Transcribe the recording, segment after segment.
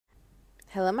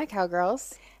Hello, my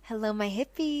cowgirls, Hello, my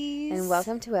hippies. and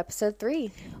welcome to episode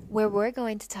 3. Where we're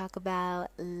going to talk about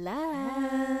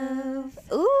love.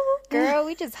 Ooh, girl,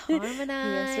 we just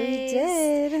harmonized.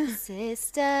 Yes, we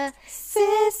did.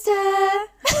 Sister.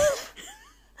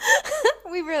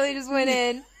 We really just went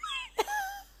in.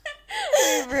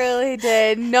 We really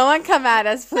did. No one come at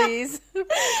us, please.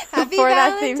 Happy Before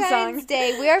that Valentine's theme song.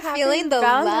 Day. We are Happy feeling the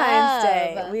Valentine's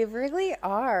love. Day. We really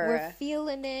are. We're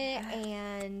feeling it,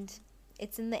 and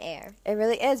it's in the air. It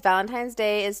really is. Valentine's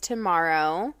Day is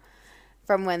tomorrow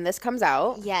from when this comes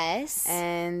out. Yes.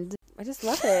 And I just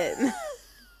love it.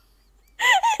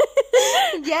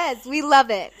 Yes, we love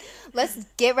it. Let's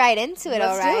get right into it,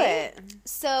 all right? Let's do it.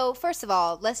 So, first of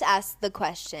all, let's ask the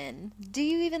question. Do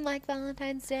you even like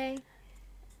Valentine's Day?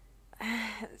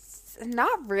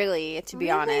 Not really, to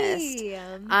be honest.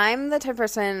 I'm the type of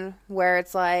person where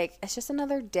it's like, it's just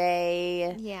another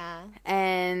day. Yeah.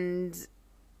 And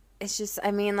it's just,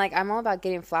 I mean, like, I'm all about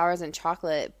getting flowers and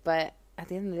chocolate, but at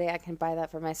the end of the day, I can buy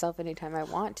that for myself anytime I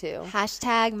want to.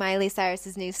 Hashtag Miley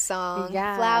Cyrus's new song.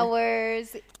 Yeah.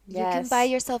 Flowers. You can Yes. buy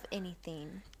yourself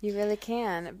anything. You really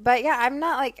can. But yeah, I'm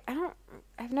not like,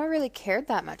 I've never really cared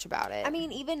that much about it. I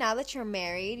mean, even now that you're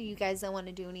married, you guys don't want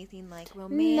to do anything like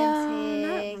romantic.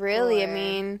 No, not really. I or-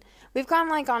 mean, we've gone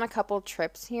like on a couple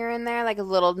trips here and there, like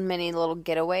little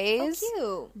getaways.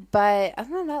 Oh, cute. But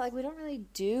other than that, like, we don't really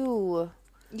do.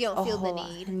 You don't a feel the whole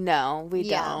lot. need. No, we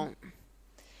Yeah. don't.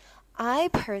 I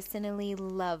personally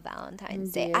love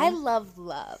Valentine's Day. Do you? I love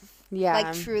love. Yeah.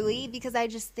 Like, truly, because I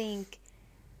just think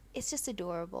it's just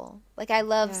adorable. Like, I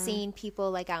love Yeah. seeing people,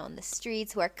 like, out on the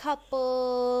streets who are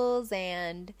couples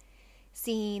and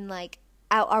seeing, like,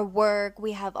 out our work.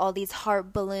 We have all these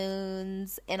heart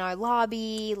balloons in our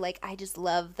lobby. Like, I just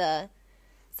love the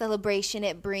celebration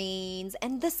it brings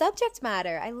and the subject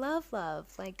matter. I love love.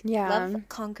 Like, Yeah. love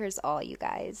conquers all, you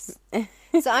guys.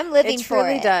 So I'm living It for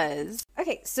truly it. does.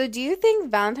 Okay, so do you think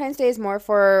Valentine's Day is more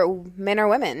for men or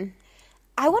women?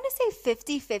 I want to say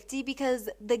 50-50 because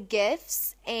the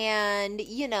gifts and,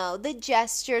 the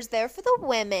gestures, they're for the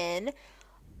women.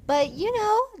 But,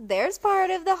 there's part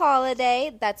of the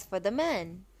holiday that's for the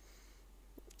men.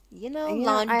 Lingerie,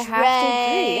 I have to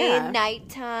agree, yeah.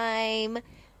 nighttime.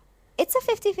 It's a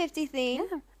 50-50 thing.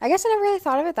 Yeah. I guess I never really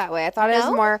thought of it that way. I thought it was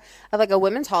No? more of like a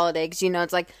women's holiday because,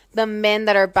 it's like the men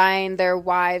that are buying their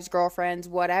wives, girlfriends,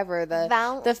 whatever, the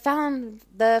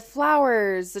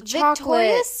flowers, the chocolate.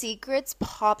 Victoria's Secrets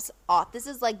pops off. This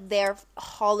is like their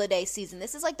holiday season.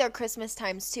 This is like their Christmas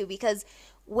times too because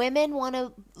women want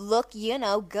to look,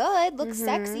 good, look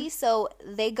sexy. So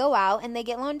they go out and they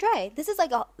get lingerie. This is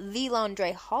like the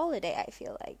lingerie holiday, I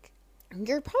feel like.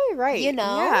 You're probably right. Yeah.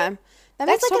 That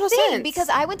That's makes like total a thing sense. because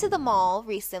I went to the mall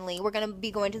recently. We're going to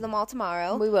be going to the mall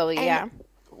tomorrow. We will, and yeah.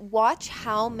 Watch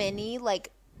how many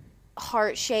like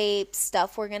heart-shaped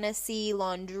stuff we're going to see,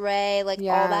 lingerie, like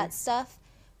all that stuff.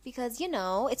 Because,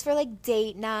 it's for like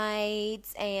date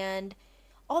nights and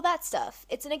all that stuff.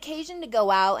 It's an occasion to go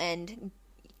out and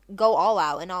go all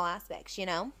out in all aspects,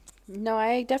 No,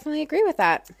 I definitely agree with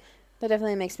that. That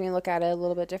definitely makes me look at it a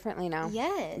little bit differently now.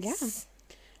 Yes.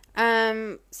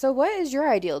 Yeah. So what is your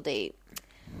ideal date?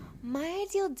 My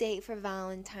ideal date for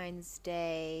Valentine's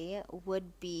Day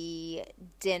would be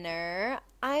dinner.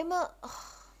 I'm a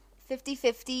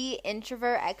 50-50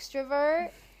 introvert,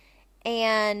 extrovert.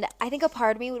 And I think a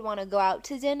part of me would want to go out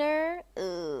to dinner.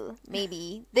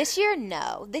 Maybe. This year,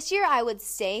 no. This year, I would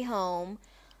stay home,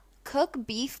 cook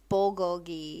beef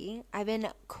bulgogi. I've been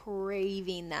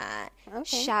craving that. Okay.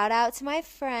 Shout out to my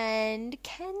friend,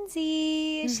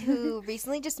 Kenzie, who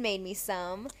recently just made me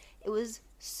some. It was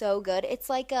so good. It's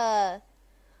like a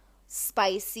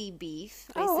spicy beef,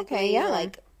 basically. Oh, okay, yeah.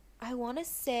 Like, I want to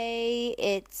say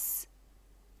it's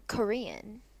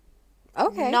Korean.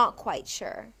 Okay. Not quite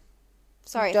sure.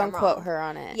 Sorry if Don't I'm quote wrong. her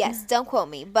on it. Yes, don't quote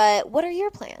me. But what are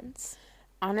your plans?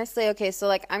 Honestly, okay, so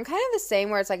like I'm kind of the same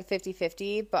where it's like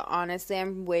 50-50, but honestly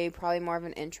I'm probably more of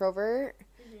an introvert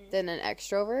than an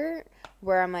extrovert,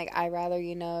 where I'm like, I'd rather,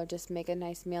 just make a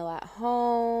nice meal at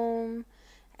home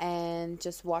and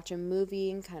just watch a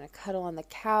movie and kind of cuddle on the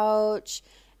couch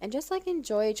and just like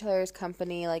enjoy each other's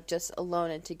company, like just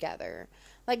alone and together.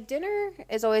 Like dinner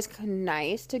is always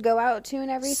nice to go out to and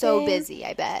everything. So busy,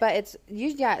 I bet. But it's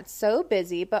so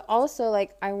busy, but also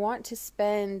like I want to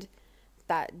spend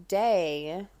that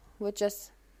day with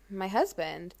just my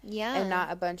husband and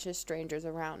not a bunch of strangers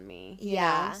around me. you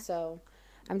know? So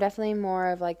I'm definitely more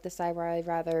of like the side where I'd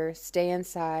rather stay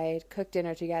inside, cook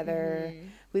dinner together.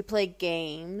 We play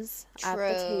games at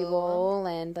the table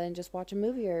and then just watch a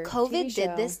movie or COVID TV show.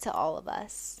 did this to all of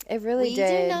us. It really we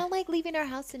did. do not like leaving our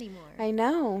house anymore. I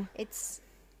know. It's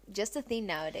just a thing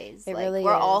nowadays. It like, really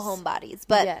we're is. all homebodies.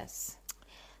 But yes.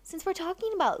 since we're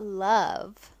talking about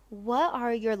love, what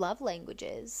are your love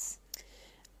languages?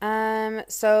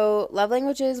 So love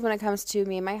languages when it comes to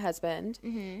me and my husband,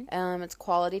 it's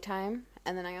quality time,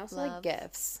 and then I also like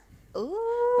gifts.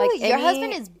 Ooh, like your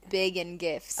husband is big in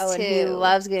gifts too. And he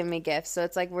loves giving me gifts. So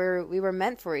it's like we were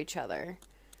meant for each other.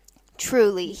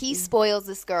 Truly, he spoils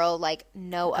this girl like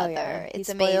no other. Yeah. It's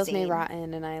he amazing. Spoils me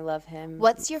rotten, and I love him.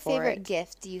 What's your favorite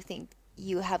gift? Do you think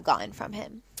you have gotten from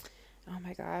him? Oh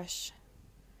my gosh.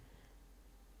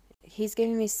 He's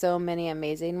given me so many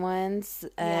amazing ones,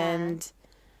 and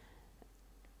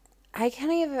I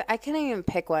can't even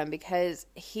pick one because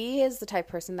he is the type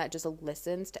of person that just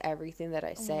listens to everything that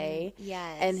I say.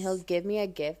 Yes. And he'll give me a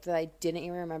gift that I didn't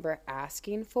even remember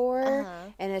asking for.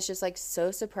 And it's just like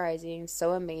so surprising,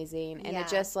 so amazing. And it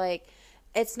just like,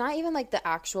 it's not even like the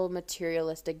actual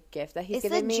materialistic gift that he's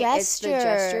giving me. It's the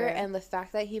gesture and the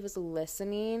fact that he was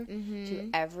listening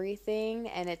to everything.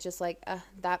 And it just like,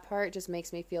 that part just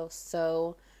makes me feel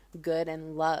so good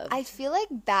and loved. I feel like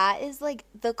that is like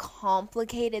the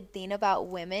complicated thing about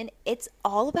women. It's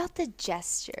all about the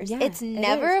gestures. Yeah, it's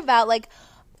never about like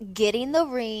getting the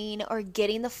ring or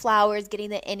getting the flowers, getting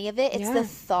the any of it. It's the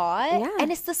thought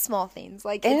and it's the small things.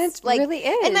 Like it's like, really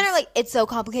is. And then I'm like, it's so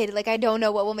complicated. Like I don't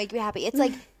know what will make you happy. It's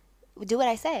like, do what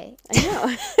I say. I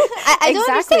know. I don't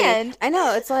understand. I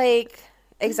know. It's like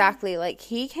exactly like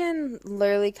he can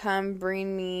literally come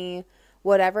bring me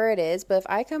whatever it is, but if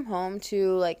I come home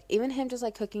to like even him just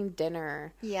like cooking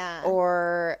dinner,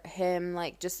 or him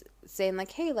like just saying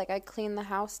like, hey, like I cleaned the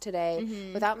house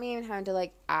today, without me even having to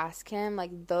like ask him,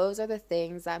 like those are the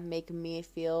things that make me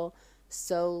feel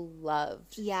so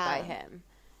loved by him.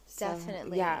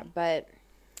 Definitely. So, yeah, but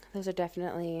those are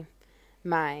definitely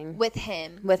mine. With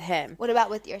him. What about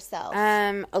with yourself?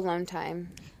 Alone time.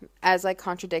 As like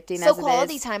contradicting so as it is.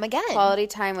 Quality time again. Quality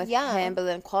time with him, but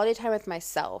then quality time with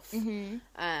myself.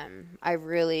 I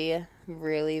really,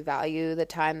 really value the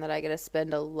time that I get to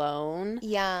spend alone.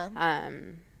 Yeah.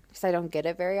 Because I don't get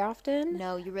it very often.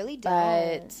 No, you really don't.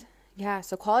 But yeah,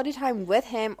 so quality time with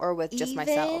him or with just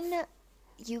myself.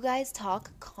 You guys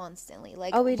talk constantly.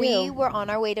 Like we do. We were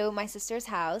on our way to my sister's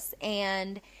house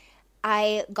and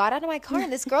I got out of my car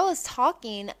and this girl is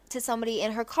talking to somebody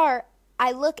in her car.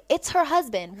 I look, it's her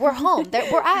husband. We're home.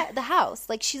 We're at the house.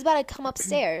 Like she's about to come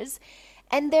upstairs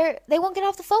and they won't get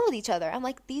off the phone with each other. I'm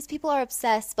like, these people are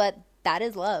obsessed, but that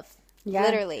is love. Yeah.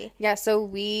 Literally. Yeah. So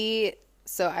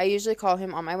I usually call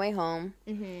him on my way home.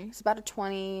 It's about a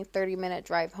 20-30 minute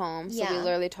drive home. So we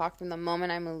literally talk from the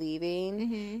moment I'm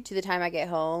leaving to the time I get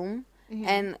home.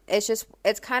 And it's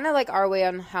kind of like our way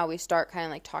on how we start kind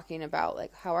of like talking about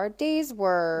like how our days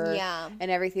were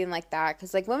and everything like that.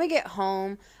 Because like when we get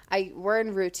home, we're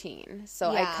in routine.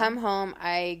 So I come home,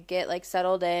 I get like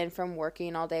settled in from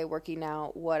working all day, working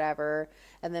out, whatever.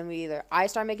 And then I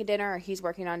start making dinner or he's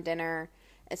working on dinner.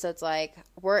 And so it's like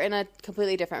we're in a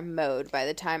completely different mode by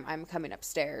the time I'm coming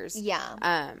upstairs.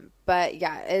 Yeah. But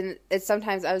yeah, and it's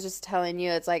sometimes I was just telling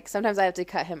you, it's like sometimes I have to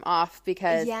cut him off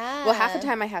because well, half the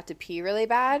time I have to pee really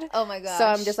bad. Oh my gosh. So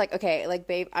I'm just like, okay, like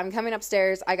babe, I'm coming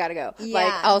upstairs. I gotta go. Yeah.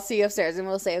 Like I'll see you upstairs, and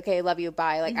we'll say, okay, love you,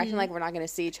 bye. Like acting like we're not gonna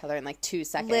see each other in like 2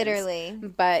 seconds. Literally.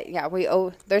 But yeah,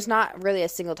 there's not really a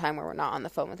single time where we're not on the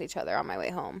phone with each other on my way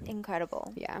home.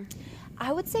 Incredible. Yeah.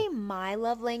 I would say my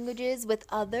love languages with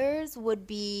others would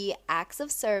be acts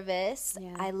of service.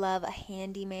 Yeah. I love a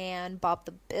handyman, Bob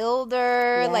the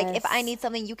Builder. Yes. Like if I need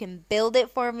something, you can build it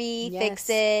for me, Yes. fix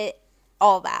it,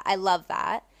 all that. I love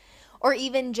that. Or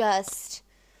even just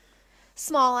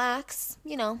small acts,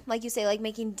 like you say, like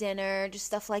making dinner, just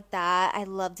stuff like that. I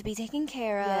love to be taken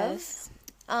care of. Yes.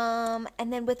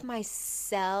 And then with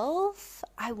myself,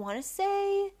 I would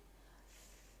say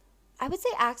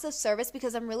acts of service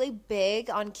because I'm really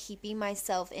big on keeping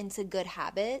myself into good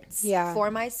habits for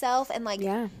myself. And like,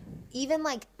 even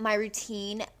like my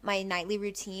routine, my nightly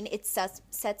routine, it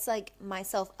sets like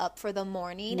myself up for the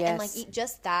morning. Yes. And like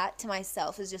just that to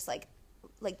myself is just like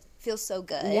feels so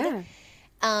good. Yeah.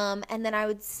 And then I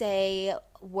would say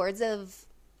words of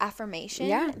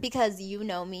affirmation because you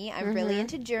know me, I'm really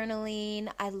into journaling.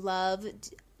 I love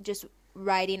just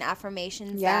writing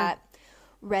affirmations that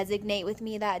resonate with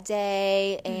me that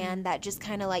day and that just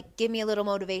kind of like give me a little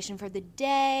motivation for the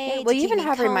day. Yeah, well, you even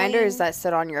have reminders that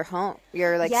sit on your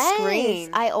screen.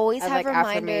 I always have like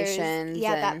reminders affirmations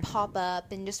that pop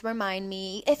up and just remind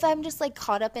me if I'm just like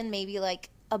caught up in maybe like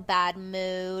a bad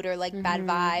mood or like bad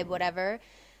vibe, whatever.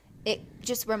 It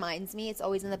just reminds me. It's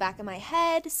always in the back of my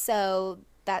head. So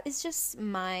that is just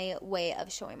my way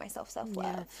of showing myself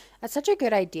self-love. Yeah. That's such a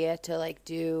good idea to like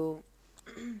do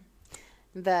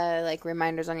the like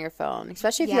reminders on your phone,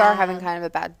 especially if you are having kind of a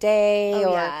bad day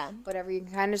whatever. You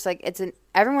can kind of just like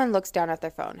everyone looks down at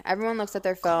their phone. Everyone looks at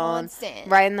their phone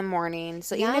right in the morning.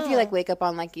 So even if you like wake up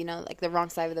on like, you know, like the wrong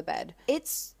side of the bed,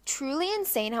 it's truly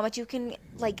insane how much you can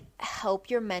like help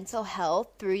your mental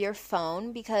health through your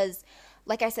phone. Because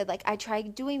like I said, like I try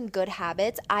doing good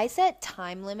habits. I set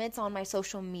time limits on my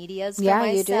social medias for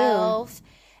myself. You do.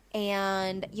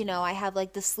 And, you know, I have,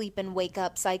 like, the sleep and wake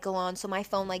up cycle on, so my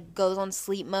phone, like, goes on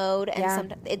sleep mode. And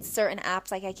sometimes it's certain apps,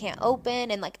 like, I can't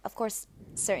open. And, like, of course,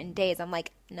 certain days I'm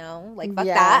like, no, like, fuck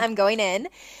that. I'm going in.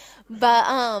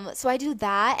 But, so I do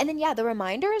that. And then, the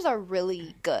reminders are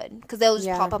really good. Because they'll just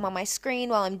pop up on my screen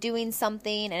while I'm doing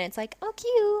something. And it's like, oh,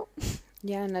 cute.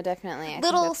 Yeah, no, definitely. I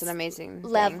think that's an amazing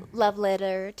thing. Love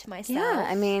letter to myself. Yeah,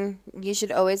 I mean, you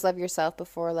should always love yourself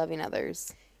before loving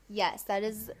others. Yes, that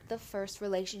is the first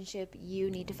relationship you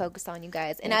need to focus on, you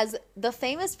guys. And as the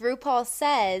famous RuPaul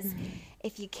says,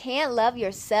 if you can't love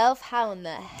yourself, how in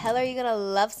the hell are you going to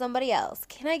love somebody else?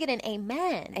 Can I get an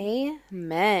amen?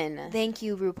 Amen. Thank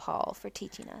you, RuPaul, for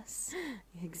teaching us.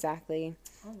 Exactly.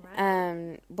 All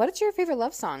right. What is your favorite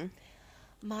love song?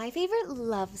 My favorite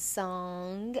love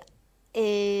song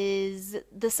is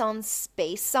the song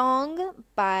Space Song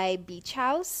by Beach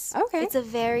House. Okay. It's a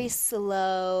very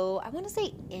slow, I want to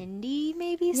say indie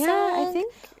maybe song. Yeah, I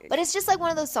think. But it's just like one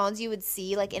of those songs you would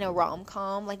see like in a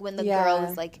rom-com, like when the girl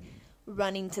is like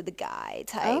running to the guy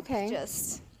type. Okay.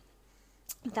 Just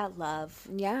that love.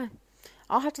 Yeah.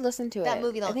 I'll have to listen to that it.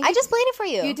 movie. I just played it for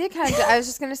you. You did kind of. I was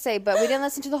just going to say, but we didn't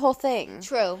listen to the whole thing.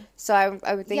 True. So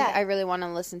I would think I really want to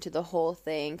listen to the whole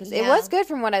thing because it was good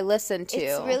from what I listened to.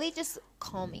 It's really just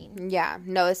calming. Yeah.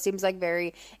 No, it seems like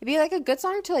it'd be like a good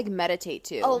song to like meditate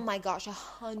to. Oh my gosh,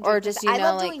 100%. Or just, I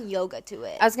love doing yoga to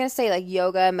it. I was going to say like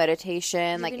yoga,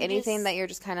 meditation, like anything that you're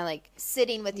just kind of like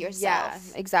sitting with yourself.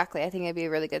 Yeah, exactly. I think it'd be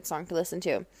a really good song to listen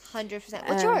to. 100%.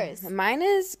 What's yours? Mine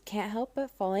is Can't Help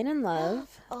But Falling in Love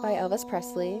by Elvis Presley.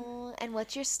 And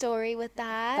what's your story with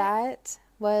that? That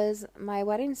was my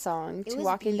wedding song to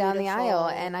Walking Down the Aisle,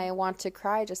 and I want to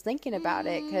cry just thinking about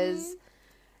it because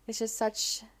it's just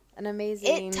such an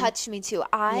amazing... It touched me too.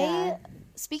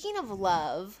 Speaking of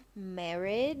love,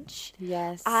 marriage.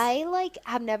 Yes. I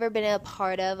have never been a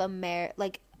part of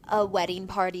a wedding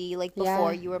party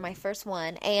before. You were my first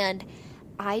one, and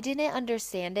I didn't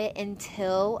understand it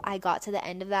until I got to the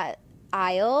end of that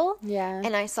aisle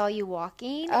and I saw you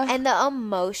walking and the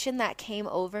emotion that came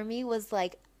over me was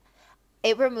like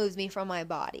it removes me from my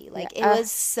body. It was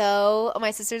so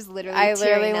my sister's literally I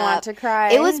literally tearing want up. To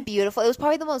cry. It was beautiful. It was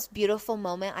probably the most beautiful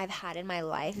moment I've had in my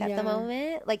life at the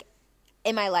moment,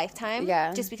 in my lifetime,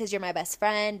 just because you're my best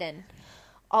friend and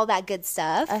all that good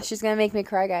stuff. She's gonna make me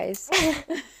cry, guys.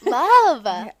 Love.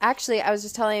 Actually, I was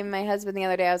just telling my husband the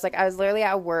other day, I was literally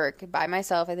at work by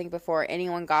myself, I think before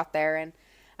anyone got there, and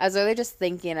I was literally just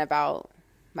thinking about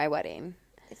my wedding.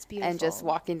 It's beautiful. And just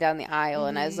walking down the aisle,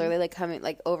 and I was literally coming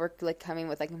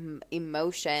with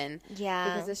emotion. Yeah.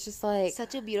 Because it's just like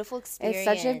such a beautiful experience.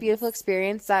 It's such a beautiful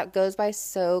experience that goes by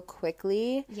so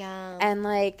quickly. Yeah. And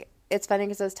it's funny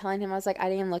because I was telling him, I was like, I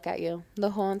didn't even look at you the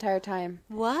whole entire time.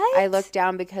 What? I looked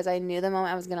down because I knew the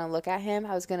moment I was gonna look at him,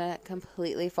 I was gonna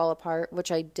completely fall apart,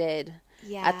 which I did.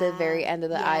 Yeah. At the very end of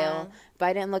the aisle, but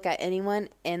I didn't look at anyone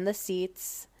in the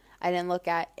seats. I didn't look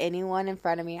at anyone in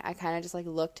front of me. I kind of just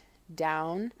looked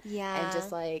down. Yeah. And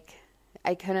just I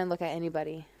couldn't look at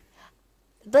anybody.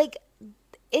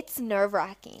 It's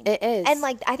nerve-wracking. It is. And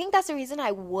I think that's the reason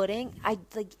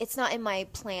it's not in my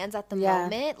plans at the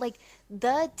moment.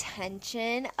 The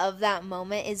tension of that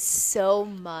moment is so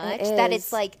much that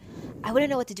it's I wouldn't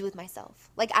know what to do with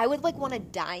myself. I would want to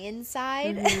die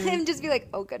inside and just be like,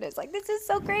 oh goodness, this is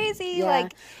so crazy. Yeah.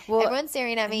 Everyone's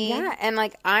staring at me. Yeah. And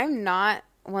I'm not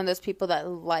one of those people that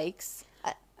likes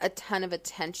a ton of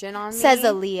attention on me. Says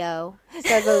a Leo.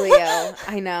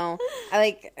 I know.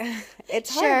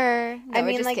 It's sure. Hard. No, I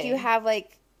mean, kidding. You have I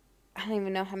don't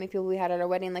even know how many people we had at our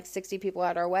wedding. 60 people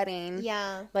at our wedding.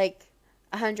 Yeah.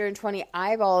 120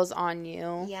 eyeballs on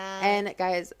you. Yeah. And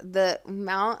guys, the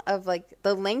amount of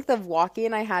the length of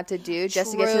walking I had to do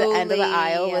just to get to the end of the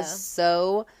aisle was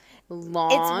so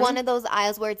long. It's one of those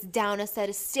aisles where it's down a set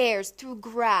of stairs through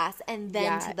grass and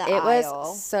then to the aisle. It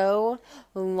was so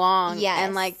long. Yes.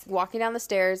 And walking down the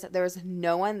stairs, there was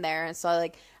no one there. And so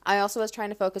I also was trying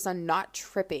to focus on not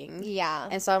tripping. Yeah.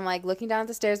 And so I'm looking down at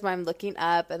the stairs, but I'm looking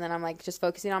up, and then I'm just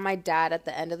focusing on my dad at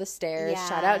the end of the stairs. Yeah.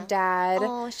 Shout out, Dad.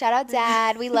 Oh, shout out,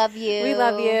 Dad. We love you. We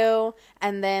love you.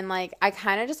 And then I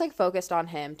kind of just focused on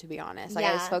him, to be honest.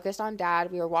 I was focused on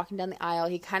Dad. We were walking down the aisle.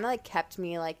 He kind of kept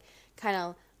me kind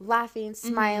of laughing,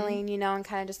 smiling, you know, and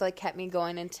kind of just like kept me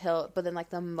going but then like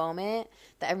the moment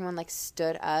that everyone like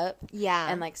stood up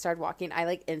and like started walking, I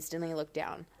like instantly looked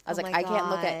down. I was like, I can't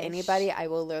look at anybody. I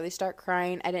will literally start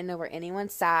crying. I didn't know where anyone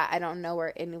sat. I don't know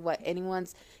what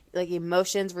anyone's like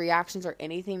emotions, reactions, or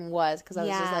anything was, because I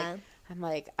was just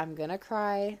like, I'm gonna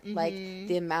cry. Like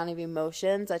the amount of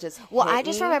emotions that just I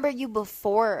just remember you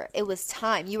before it was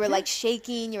time. You were like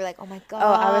shaking. You were like, oh my god.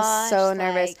 Oh, I was so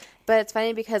nervous. But it's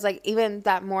funny because like even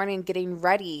that morning getting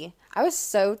ready, I was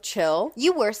so chill.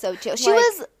 You were so chill. She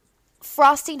was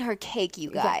frosting her cake, you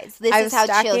guys. This is how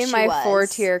chill she was. I was stacking my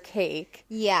 4-tier cake.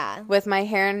 Yeah. With my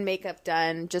hair and makeup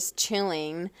done, just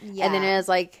chilling. Yeah. And then it was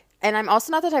like, and I'm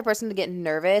also not the type of person to get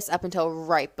nervous up until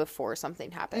right before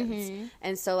something happens.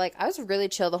 And so, like, I was really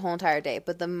chill the whole entire day.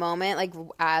 But the moment, like,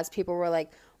 as people were,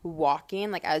 like,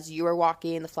 walking, like, as you were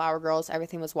walking, the flower girls,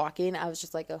 everything was walking, I was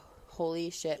just, like, a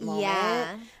holy shit moment.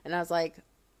 Yeah. And I was like,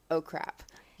 oh, crap,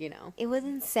 you know. It was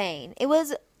insane. It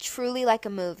was truly like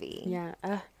a movie. Yeah.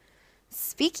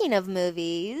 Speaking of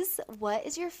movies, what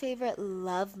is your favorite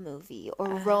love movie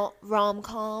or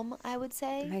rom-com, I would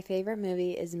say? My favorite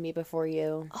movie is Me Before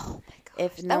You. Oh, my gosh.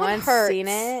 If no one's seen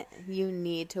it, you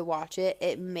need to watch it.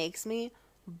 It makes me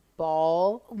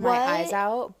bawl my eyes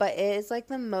out, but it is like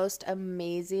the most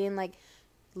amazing like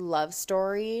love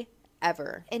story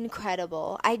ever.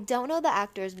 Incredible. I don't know the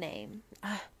actor's name.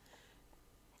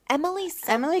 Emily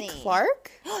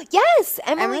Clark? Yes,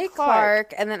 Emily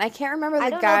Clark. And then I can't remember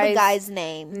the guy's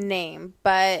name,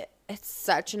 but it's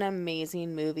such an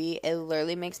amazing movie. It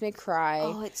literally makes me cry.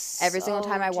 Oh, it's every single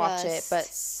time I watch it, but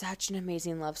such an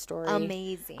amazing love story.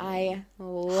 Amazing. I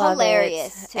love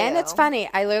Hilarious, too. And it's funny.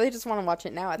 I literally just want to watch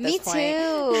it now at this point. Me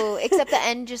too. Except the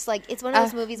end just like, it's one of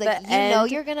those movies like, you know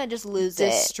you're going to just lose it.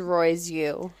 Destroys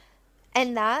you.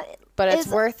 And that But it's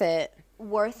worth it.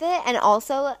 And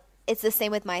also, it's the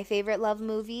same with my favorite love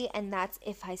movie, and that's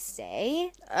If I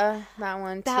Stay. That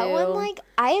one, too. That one, like,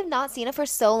 I have not seen it for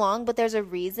so long, but there's a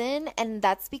reason, and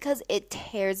that's because it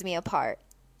tears me apart.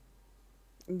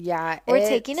 Yeah. We're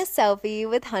taking a selfie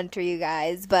with Hunter, you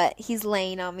guys, but he's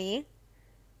laying on me.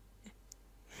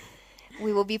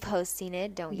 We will be posting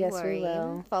it, don't you worry. Yes, we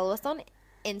will. Follow us on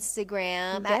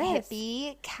Instagram at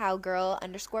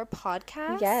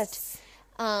hippie_cowgirl_podcast. Yes.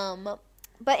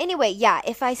 But anyway, yeah,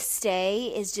 If I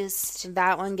Stay is just...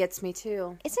 That one gets me,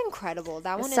 too. It's incredible.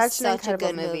 That one is such a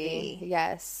good movie.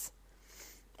 Yes.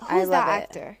 Who's that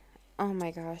actor? Oh,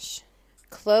 my gosh.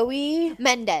 Chloe...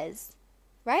 Mendez,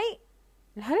 right?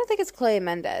 I don't think it's Chloe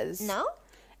Mendez. No?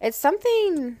 It's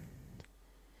something...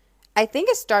 I think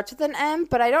it starts with an M,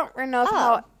 but I don't know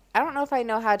if I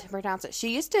know how to pronounce it.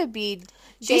 She used to date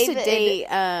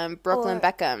Brooklyn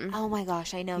Beckham. Oh my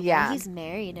gosh, I know. Yeah, he's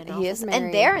married and he is married,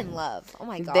 and they're in love. Oh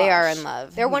my gosh, they are in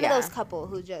love. They're one of those couple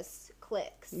who just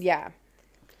clicks. Yeah,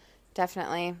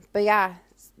 definitely. But yeah,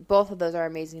 both of those are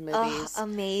amazing movies.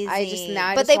 Amazing.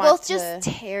 But they both just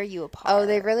tear you apart. Oh,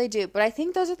 they really do. But I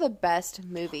think those are the best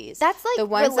movies. That's like the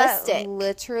ones realistic. That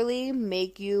literally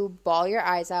make you bawl your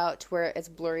eyes out to where it's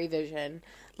blurry vision.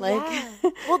 Like, yeah.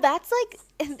 Well, that's like,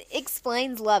 it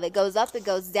explains love. It goes up, it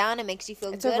goes down, it makes you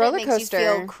feel good. A roller coaster. It makes you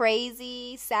feel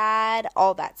crazy, sad,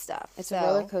 all that stuff. It's a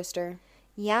roller coaster.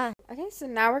 Yeah. Okay, so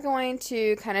now we're going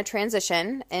to kind of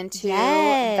transition into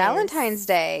Valentine's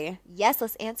Day. Yes,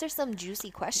 let's answer some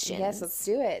juicy questions. Yes, let's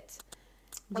do it.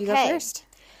 You go first.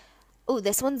 Oh,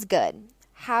 this one's good.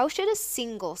 How should a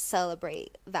single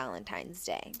celebrate Valentine's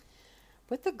Day?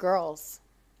 With the girls.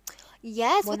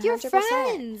 Yes, 100%. With your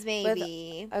friends,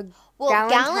 maybe.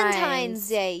 Valentine's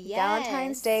Day, yes.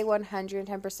 Valentine's Day,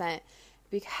 110%.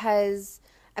 Because,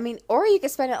 I mean, or you could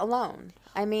spend it alone.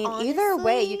 I mean, honestly, either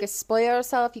way, you could spoil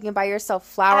yourself. You can buy yourself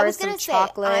flowers, some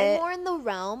chocolate. I'm more in the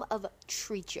realm of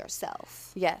treat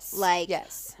yourself. Yes. Like,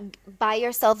 buy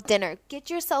yourself dinner. Get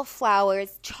yourself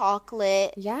flowers,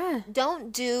 chocolate. Yeah.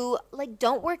 Don't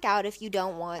work out if you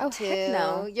don't want to. Heck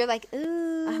no. You're like,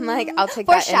 ooh. I'm like, I'll take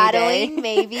that any day.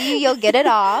 Maybe. You'll get it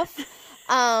off.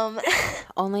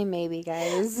 Only maybe,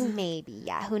 guys. Maybe,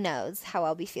 yeah. Who knows how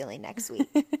I'll be feeling next week.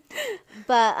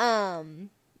 But,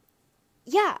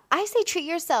 yeah, I say treat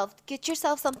yourself. Get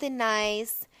yourself something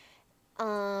nice.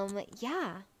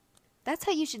 Yeah. That's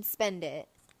how you should spend it.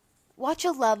 Watch a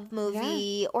love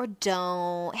movie or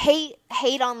don't.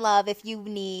 Hate on love if you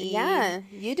need. Yeah.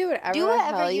 You do whatever the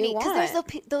hell you need. Because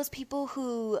there's those people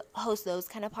who host those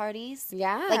kind of parties.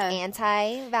 Yeah. Like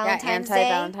anti-Valentine's Day.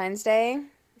 Anti-Valentine's Day.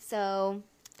 So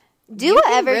do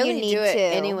whatever you need to.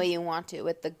 Any way you want to.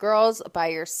 With the girls, by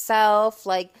yourself,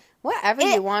 like... Whatever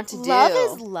you want to do. Love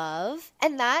is love,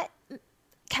 and that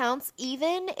counts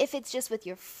even if it's just with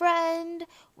your friend,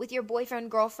 with your boyfriend,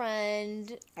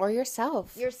 girlfriend, or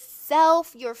yourself,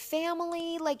 your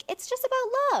family. Like, it's just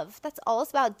about love. That's all it's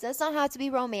about. It does not have to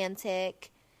be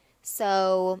romantic.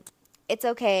 So it's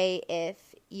okay if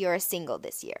you're single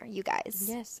this year, you guys.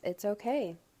 Yes, it's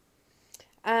okay.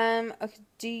 Okay,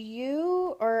 do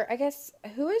you, or I guess,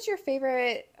 who is your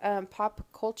favorite pop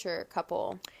culture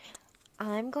couple?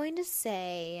 I'm going to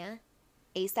say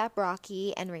A$AP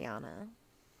Rocky and Rihanna.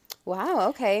 Wow,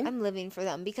 okay. I'm living for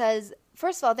them because,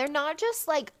 first of all, they're not just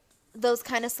like those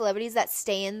kind of celebrities that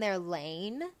stay in their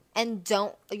lane and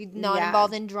not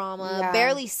involved in drama.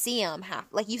 Barely see them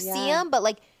you see them, but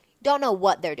like don't know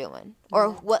what they're doing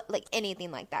or what, like, anything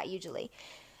like that usually.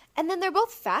 And then they're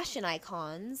both fashion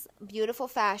icons, beautiful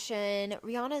fashion.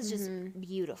 Rihanna is just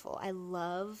beautiful. I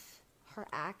love her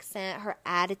accent, her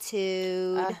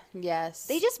attitude. Yes.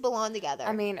 They just belong together.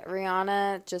 I mean,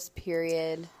 Rihanna, just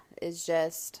period, is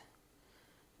just...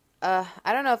 I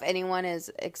don't know if anyone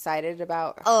is excited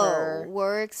about her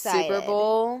we're excited. Super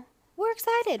Bowl. We're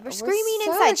excited. We're screaming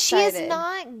so inside. excited. She has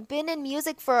not been in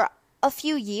music for a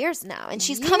few years now, and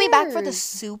she's coming back for the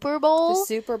Super Bowl. The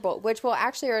Super Bowl, which will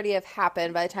actually already have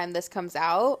happened by the time this comes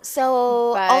out.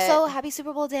 So, also, happy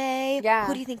Super Bowl day. Yeah.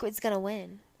 Who do you think is going to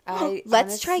win?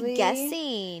 Let's try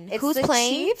guessing. Who's the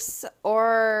playing? Chiefs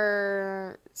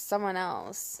or someone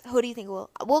else? Who do you think we'll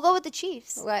go with the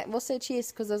Chiefs? We'll say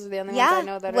Chiefs because those are the only ones I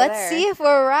know that are there. Let's see if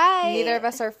we're right. Neither of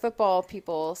us are football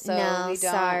people, so we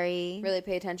don't really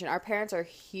pay attention. Our parents are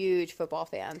huge football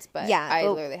fans, but I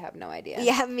literally have no idea.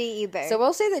 Yeah, me either. So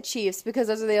we'll say the Chiefs because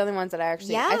those are the only ones that I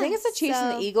actually... I think it's the Chiefs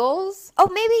and the Eagles. Oh,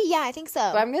 maybe, I think so.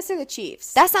 But I'm going to say the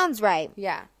Chiefs. That sounds right.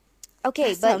 Yeah.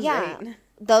 Okay, but right.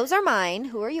 Those are mine.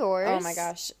 Who are yours? Oh my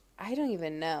gosh. I don't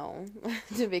even know,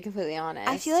 to be completely honest.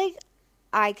 I feel like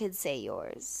I could say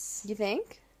yours. You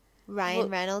think? Ryan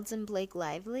Reynolds and Blake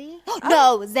Lively?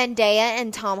 No, Zendaya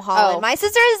and Tom Holland. My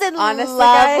sister is in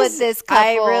love with this couple.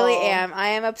 I really am. I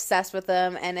am obsessed with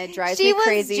them, and it drives me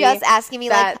crazy. She was just asking me,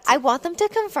 I want them to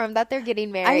confirm that they're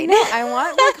getting married. I know. I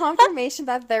want the confirmation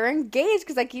that they're engaged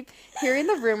because I keep hearing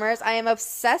the rumors. I am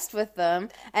obsessed with them,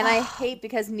 and I hate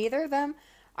because neither of them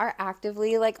are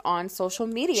actively on social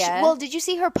media. Did you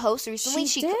see her post recently?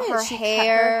 She did. Her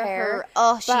hair.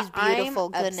 She's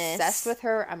beautiful. I'm Goodness. Obsessed with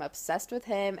her. I'm obsessed with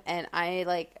him, and I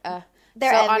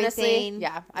they're everything. Honestly,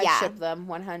 I ship them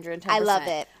 110%. I love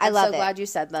it. I'm so glad you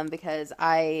said them because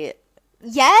I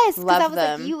love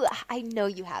them. I know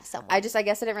you have someone. I guess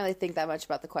I didn't really think that much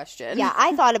about the question. Yeah,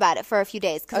 I thought about it for a few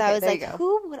days because I was like,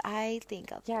 who would I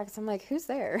think of? Yeah, because I'm like, who's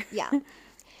there? Yeah.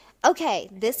 Okay,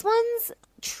 this one's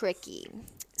tricky.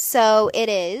 So it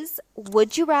is,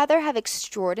 would you rather have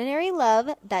extraordinary love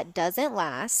that doesn't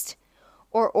last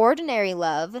or ordinary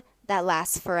love that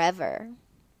lasts forever?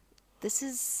 This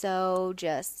is so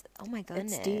just, oh my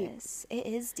goodness. It's deep. It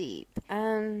is deep.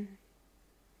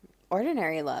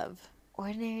 Ordinary love.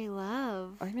 Ordinary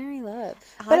love. Ordinary love.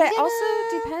 But it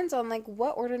also depends on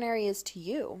what ordinary is to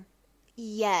you.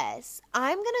 Yes.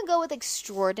 I'm going to go with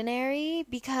extraordinary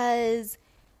because,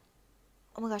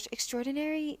 oh my gosh,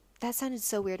 extraordinary... That sounded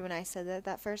so weird when I said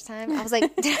that first time. I was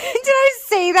like, did I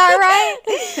say that right?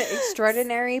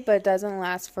 Extraordinary, but doesn't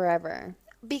last forever.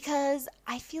 Because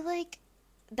I feel like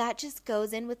that just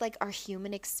goes in with our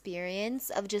human experience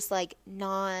of just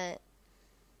not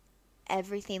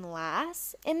everything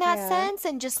lasts in that sense.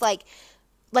 And just like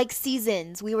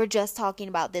seasons. We were just talking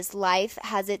about this. Life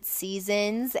has its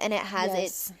seasons and it has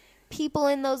its people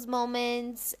in those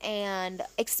moments and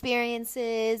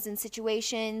experiences and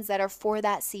situations that are for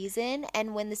that season,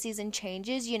 and when the season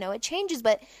changes, it changes,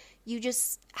 but you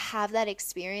just have that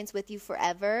experience with you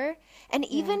forever. And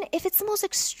even if it's the most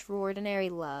extraordinary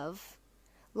love,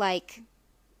 I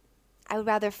would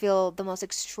rather feel the most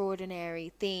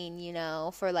extraordinary thing,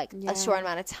 for a short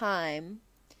amount of time.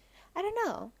 I don't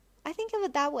know. I think of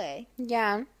it that way.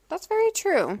 Yeah, that's very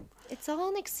true. It's all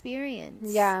an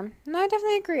experience. Yeah. No, I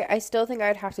definitely agree. I still think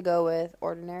I'd have to go with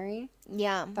ordinary.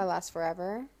 Yeah. That lasts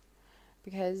forever.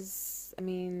 Because,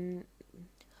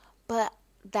 But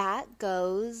that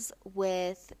goes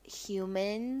with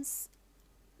humans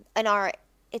and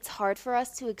it's hard for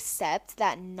us to accept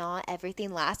that not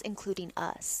everything lasts, including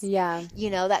us. Yeah.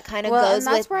 That kind of goes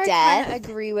with death. I kind of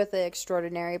agree with the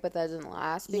extraordinary, but that doesn't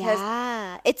last.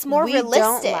 Because it's more realistic.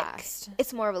 Don't last.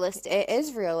 It's more realistic. It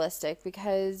is realistic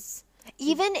because...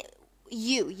 Even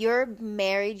you're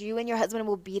married, you and your husband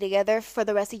will be together for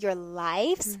the rest of your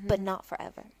lives, but not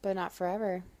forever. But not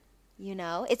forever.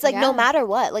 It's no matter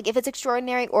what. If it's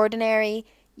extraordinary, ordinary,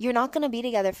 you're not going to be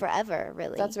together forever,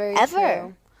 really. That's very true.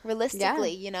 Ever.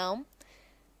 Realistically,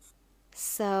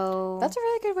 So that's a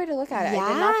really good way to look at it. yeah. I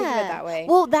did not think of it that way.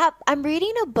 Well, I'm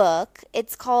reading a book.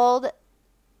 It's called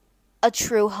A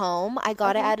True Home. I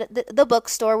got it at the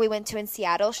bookstore we went to in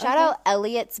Seattle. Shout out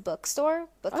Elliot's book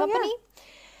company.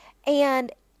 Yeah.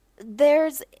 And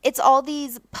it's all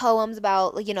these poems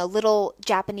about, you know, little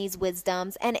Japanese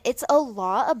wisdoms, and it's a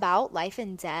lot about life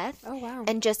and death. Oh, wow.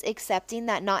 And just accepting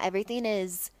that not everything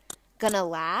is gonna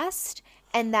last,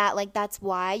 and that, like, that's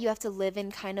why you have to live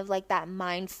in kind of like that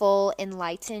mindful,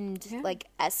 enlightened like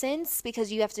essence,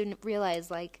 because you have to realize,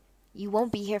 like, you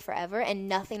won't be here forever, and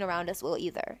nothing around us will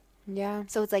either. Yeah.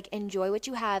 So it's like, enjoy what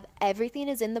you have. Everything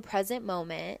is in the present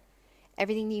moment.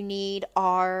 Everything you need,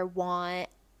 want,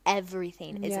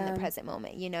 everything is in the present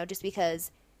moment, you know, just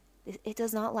because it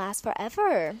does not last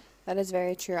forever. That is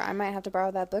very true. I might have to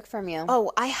borrow that book from you.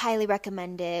 Oh, I highly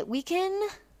recommend it. We can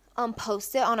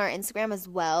post it on our Instagram as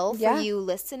well for you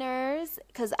listeners,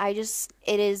 because I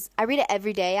read it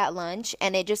every day at lunch,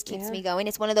 and it just keeps me going.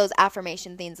 It's one of those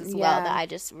affirmation things as well that I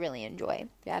just really enjoy.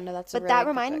 Yeah, no, but that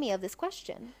reminded me of this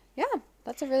question. Yeah,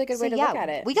 that's a really good way to look at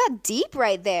it. We got deep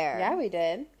right there. Yeah, we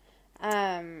did.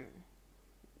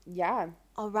 Yeah.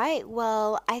 All right.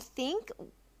 Well, I think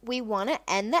we want to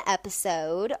end the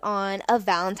episode on a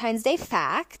Valentine's Day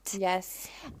fact. Yes.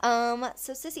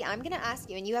 So Sissy, I'm going to ask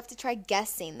you, and you have to try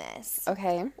guessing this.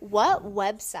 Okay. What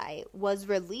website was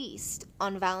released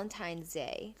on Valentine's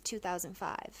Day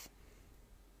 2005?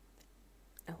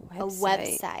 A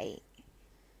website.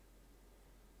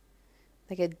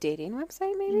 Like a dating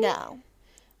website, maybe? No.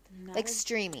 Like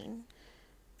streaming.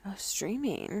 Oh,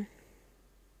 streaming.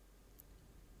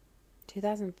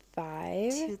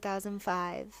 2005?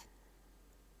 2005.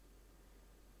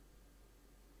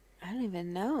 I don't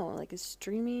even know. Like a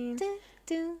streaming.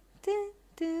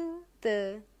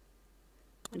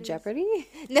 Jeopardy?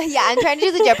 No, yeah, I'm trying to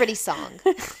do the Jeopardy song.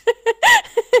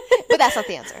 But that's not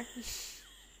the answer.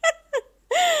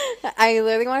 I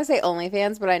literally want to say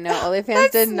OnlyFans, but I know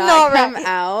OnlyFans did not come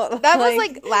out. That was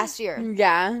like last year.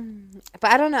 Yeah.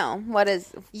 But I don't know. What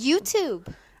is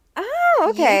YouTube? Oh,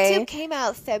 okay. YouTube came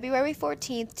out February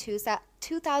 14th,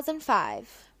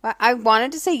 2005. I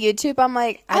wanted to say YouTube. I'm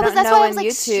like, I don't that's know why I on was like,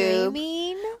 YouTube.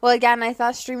 Streaming? Well, again, I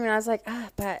thought streaming. I was like,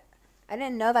 but I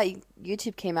didn't know that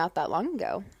YouTube came out that long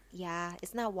ago. Yeah,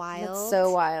 isn't that wild? That's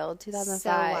so wild. 2005. So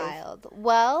wild.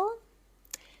 Well,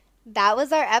 that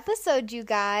was our episode, you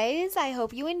guys. I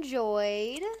hope you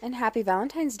enjoyed. And happy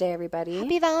Valentine's Day, everybody.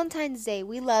 Happy Valentine's Day.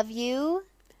 We love you.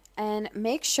 And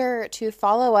make sure to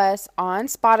follow us on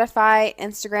Spotify,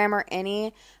 Instagram, or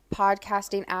any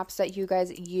podcasting apps that you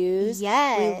guys use.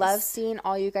 Yes. We love seeing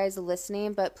all you guys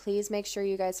listening, but please make sure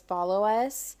you guys follow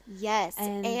us. Yes.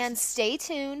 And stay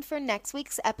tuned for next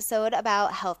week's episode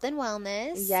about health and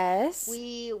wellness. Yes.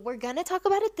 We're going to talk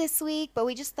about it this week, but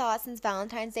we just thought since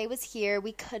Valentine's Day was here,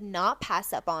 we could not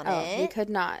pass up on it. We could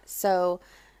not. So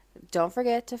don't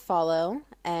forget to follow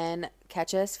and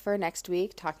catch us for next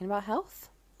week talking about health.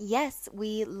 Yes,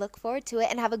 we look forward to it,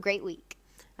 and have a great week.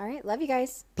 All right. Love you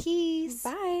guys. Peace.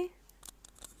 Bye.